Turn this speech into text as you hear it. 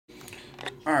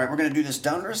All right, we're going to do this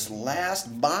Donruss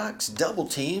last box double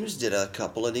teams. Did a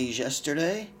couple of these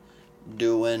yesterday.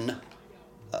 Doing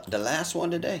the last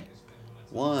one today.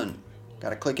 One.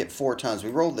 Got to click it 4 times. We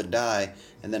rolled the die,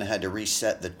 and then I had to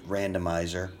reset the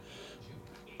randomizer.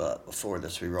 But before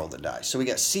this, we rolled the die. So we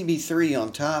got CB3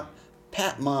 on top,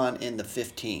 Patmon in the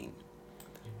 15.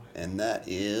 And that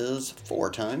is 4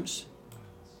 times.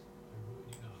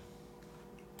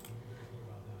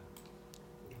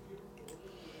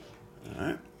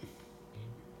 Alright.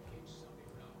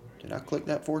 Did I click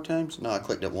that 4 times? No, I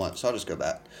clicked it once, so I'll just go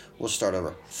back. We'll start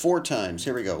over. 4 times.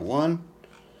 Here we go. 1,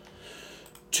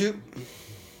 2,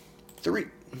 3.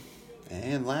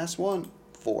 And last one,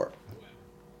 4.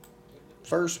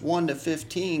 First 1 to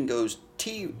 15 goes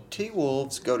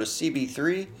T-Wolves, go to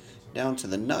CB3, down to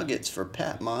the Nuggets for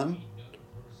Patmon.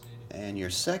 And your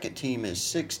second team is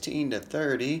 16 to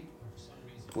 30,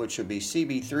 which would be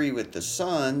CB3 with the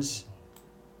Suns.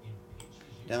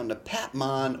 Down to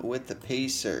Patmon with the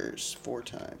Pacers, 4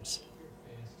 times.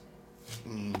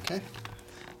 Okay.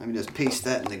 Let me just paste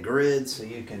that in the grid so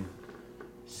you can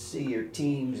see your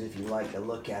teams if you like to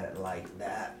look at it like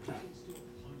that.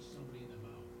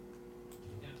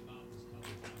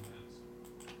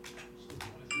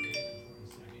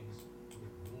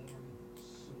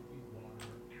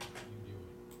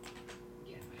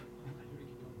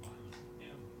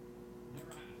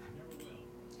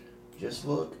 Just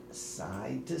look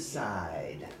side to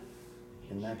side,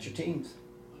 and that's your teams.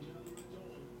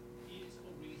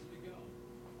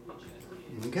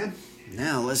 Okay,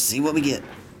 now let's see what we get.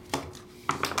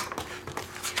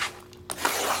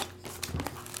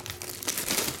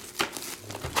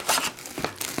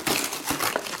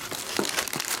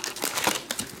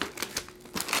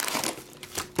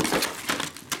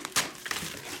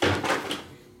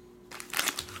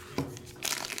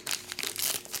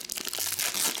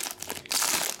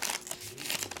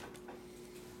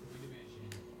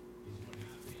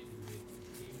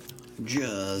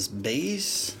 Just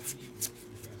base.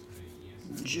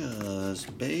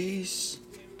 Just base.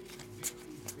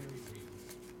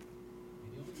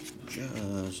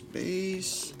 Just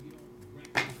base.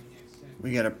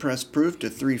 We got a press proof to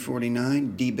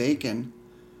 349. D Bacon.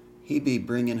 He be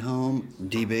bringing home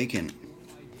D Bacon.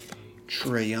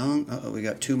 Trae Young. We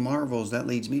got 2 Marvels. That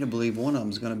leads me to believe one of them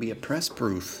is going to be a press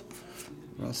proof.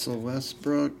 Russell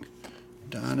Westbrook.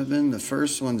 Donovan. The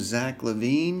first one's Zach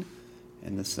LaVine.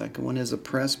 And the second one is a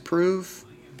press proof.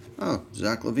 Oh,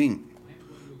 Zach LaVine.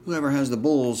 Whoever has the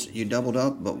Bulls, you doubled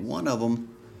up, but one of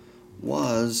them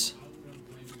was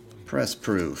press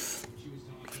proof.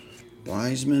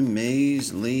 Wiseman,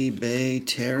 Mays, Lee, Bay,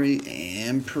 Terry,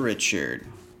 and Pritchard.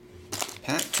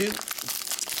 Pack 2.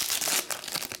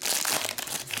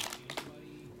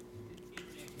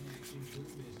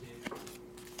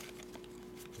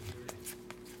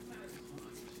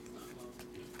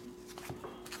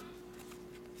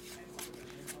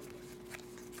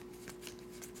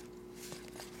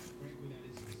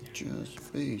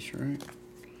 Just base, right?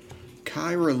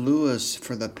 Kyra Lewis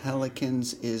for the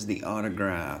Pelicans is the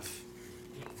autograph.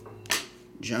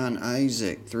 John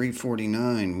Isaac,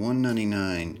 349,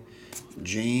 199.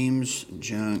 James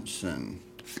Johnson,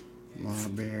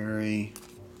 Marbury,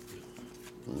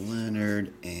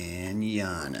 Leonard, and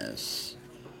Giannis.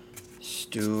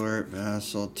 Stewart,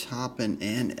 Vassell, Toppin,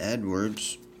 and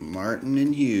Edwards, Martin,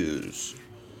 and Hughes.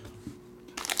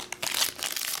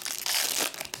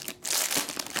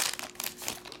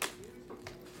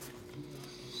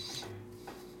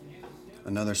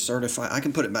 Another certified. I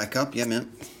can put it back up. Yeah,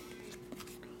 man.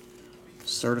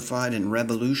 Certified in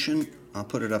Revolution. I'll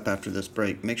put it up after this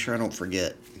break. Make sure I don't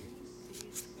forget.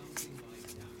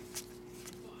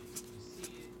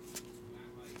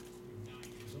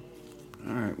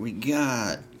 All right, we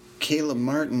got Caleb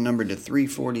Martin, numbered to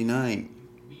 349.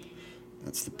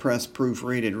 That's the press proof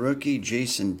rated rookie.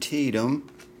 Jason Tatum.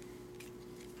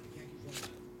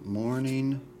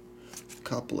 Mourning.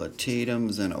 Couple of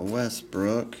Tatums and a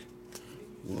Westbrook.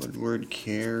 Woodward,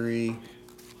 Carey,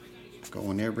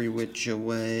 going every which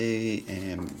way,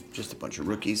 and just a bunch of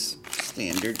rookies,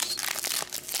 standards.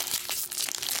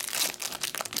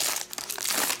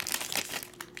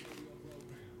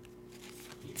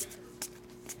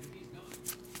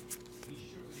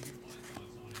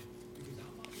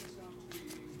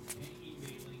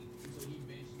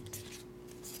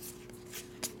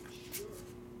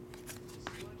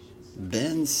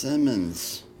 Ben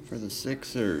Simmons for the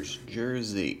Sixers,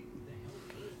 jersey.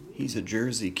 He's a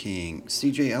jersey king.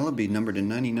 CJ Ellaby, numbered to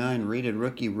 99, rated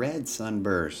rookie, red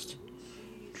sunburst.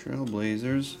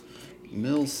 Trailblazers.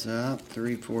 Millsap,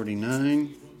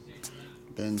 349.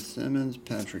 Ben Simmons,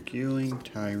 Patrick Ewing,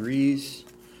 Tyrese,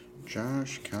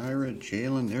 Josh, Kyra,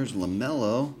 Jalen. There's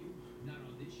LaMelo.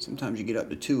 Sometimes you get up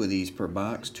to 2 of these per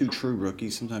box. 2 true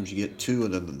rookies. Sometimes you get 2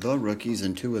 of the rookies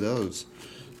and 2 of those.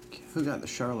 Who got the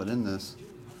Charlotte in this?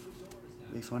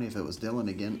 It'd be funny if it was Dylan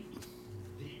again.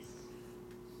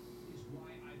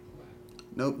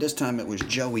 Nope, this time it was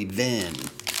Joey Venn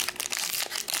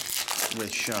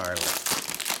with Charlotte.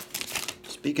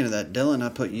 Speaking of that, Dylan, I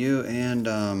put you and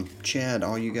Chad,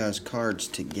 all you guys' cards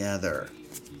together.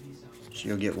 So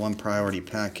you'll get one priority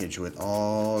package with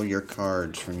all your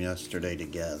cards from yesterday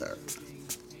together.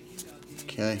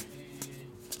 Okay.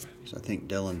 So I think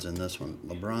Dylan's in this one.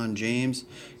 LeBron James,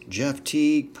 Jeff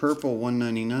Teague, purple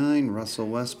 199, Russell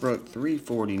Westbrook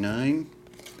 349,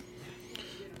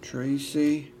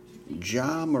 Tracy,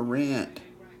 Ja Morant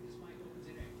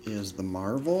is the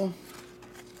Marvel.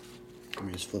 Let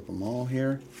me just flip them all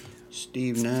here.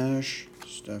 Steve Nash,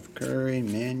 Steph Curry,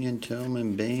 Mannion,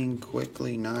 Tillman, Bain,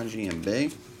 Quickly, Najee, and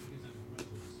Bay.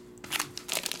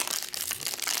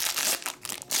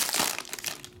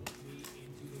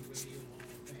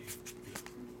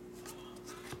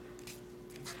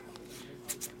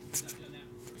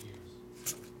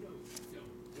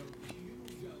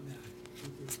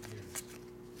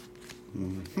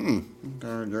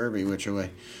 Derby, which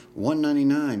way?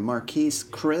 199, Marquise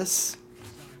Chris.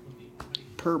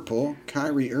 Purple,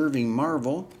 Kyrie Irving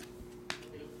Marvel.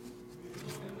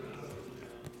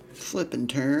 Flip and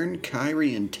turn,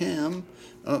 Kyrie and Tim.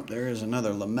 Oh, there is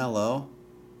another LaMelo.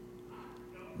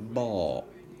 Ball.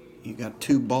 You got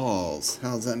 2 balls.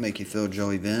 How does that make you feel,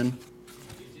 Joey Venn?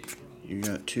 You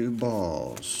got 2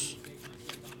 balls.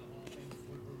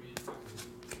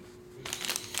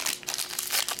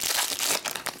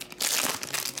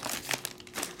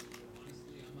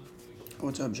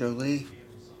 What's up, Jolie?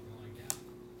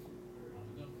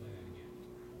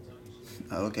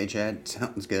 Oh, okay, Chad.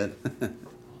 Sounds good.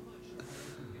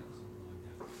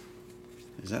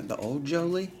 Is that the old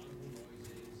Jolie?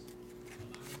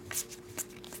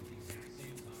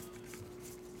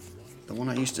 The one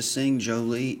I used to sing,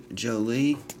 Jolie,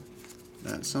 Jolie.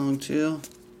 That song too.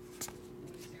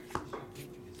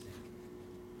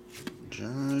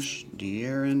 Josh,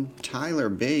 De'Aaron, Tyler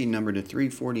Bay, number to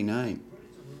 349.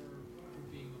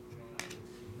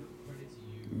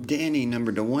 Danny,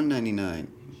 number to 199.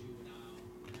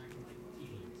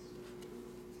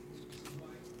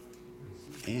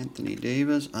 Anthony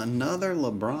Davis, another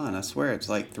LeBron. I swear it's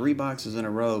like 3 boxes in a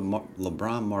row.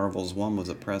 LeBron Marvels. One was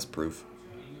a press proof.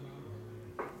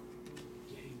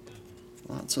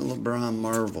 Lots of LeBron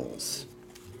Marvels.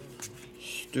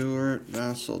 Stewart,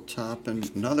 Vassell, Toppin,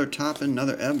 another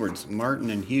Edwards, Martin,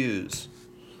 and Hughes.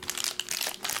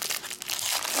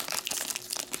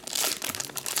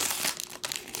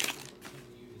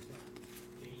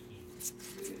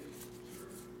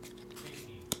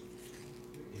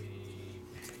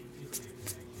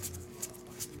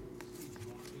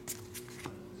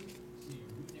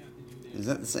 Is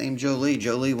that the same Jolie?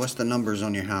 Jolie, what's the numbers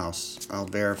on your house? I'll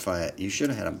verify it. You should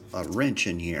have had a wrench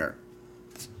in here.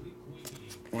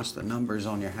 What's the numbers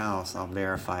on your house? I'll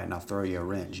verify it and I'll throw you a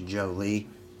wrench. Jolie.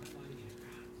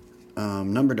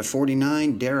 Number to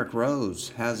 49, Derrick Rose.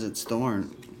 Hazard's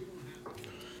Thorn.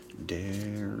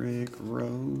 Derrick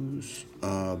Rose.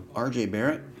 RJ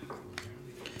Barrett.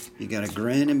 You got a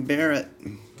Grin and Barrett.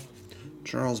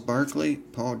 Charles Barkley.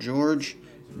 Paul George.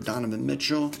 Donovan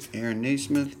Mitchell, Aaron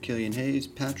Naismith, Killian Hayes,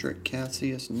 Patrick,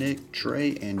 Cassius, Nick,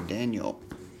 Trey, and Daniel.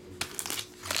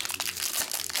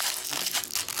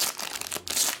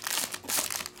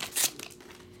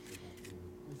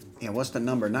 Yeah, what's the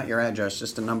number? Not your address,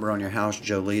 just the number on your house,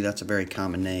 Jolie. That's a very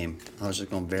common name. I was just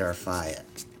going to verify it.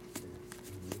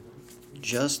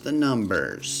 Just the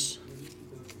numbers.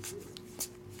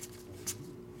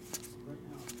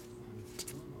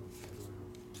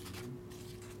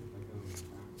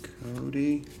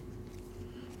 Cody.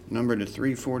 Number to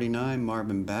 349,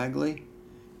 Marvin Bagley.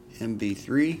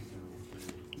 MB3.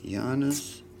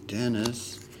 Giannis.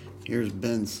 Dennis. Here's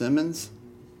Ben Simmons.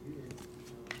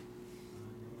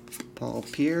 Paul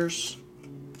Pierce.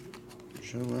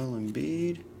 Joel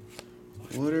Embiid.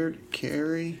 Woodard.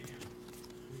 Carey.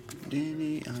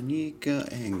 Danny, Anika,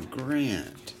 and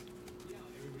Grant.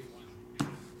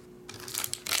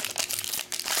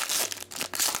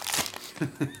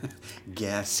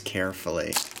 Guess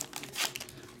carefully.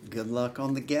 Good luck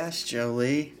on the guess,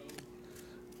 Jolie.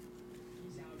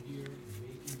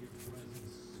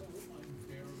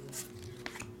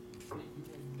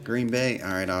 Green Bay.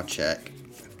 All right, I'll check.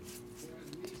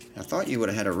 I thought you would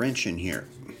have had a wrench in here.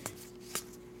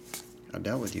 I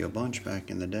dealt with you a bunch back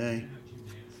in the day.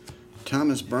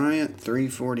 Thomas Bryant,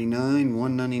 349,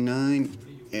 199.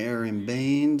 Aaron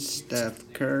Baines,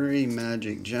 Steph Curry,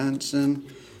 Magic Johnson,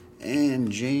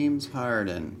 and James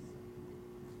Harden.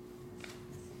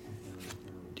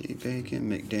 D. Bacon,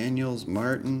 McDaniels,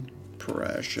 Martin,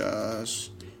 Precious,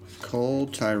 Cole,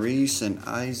 Tyrese, and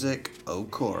Isaac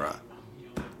Okora.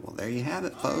 Well, there you have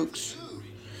it, folks.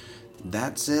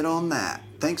 That's it on that.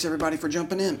 Thanks, everybody, for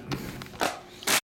jumping in.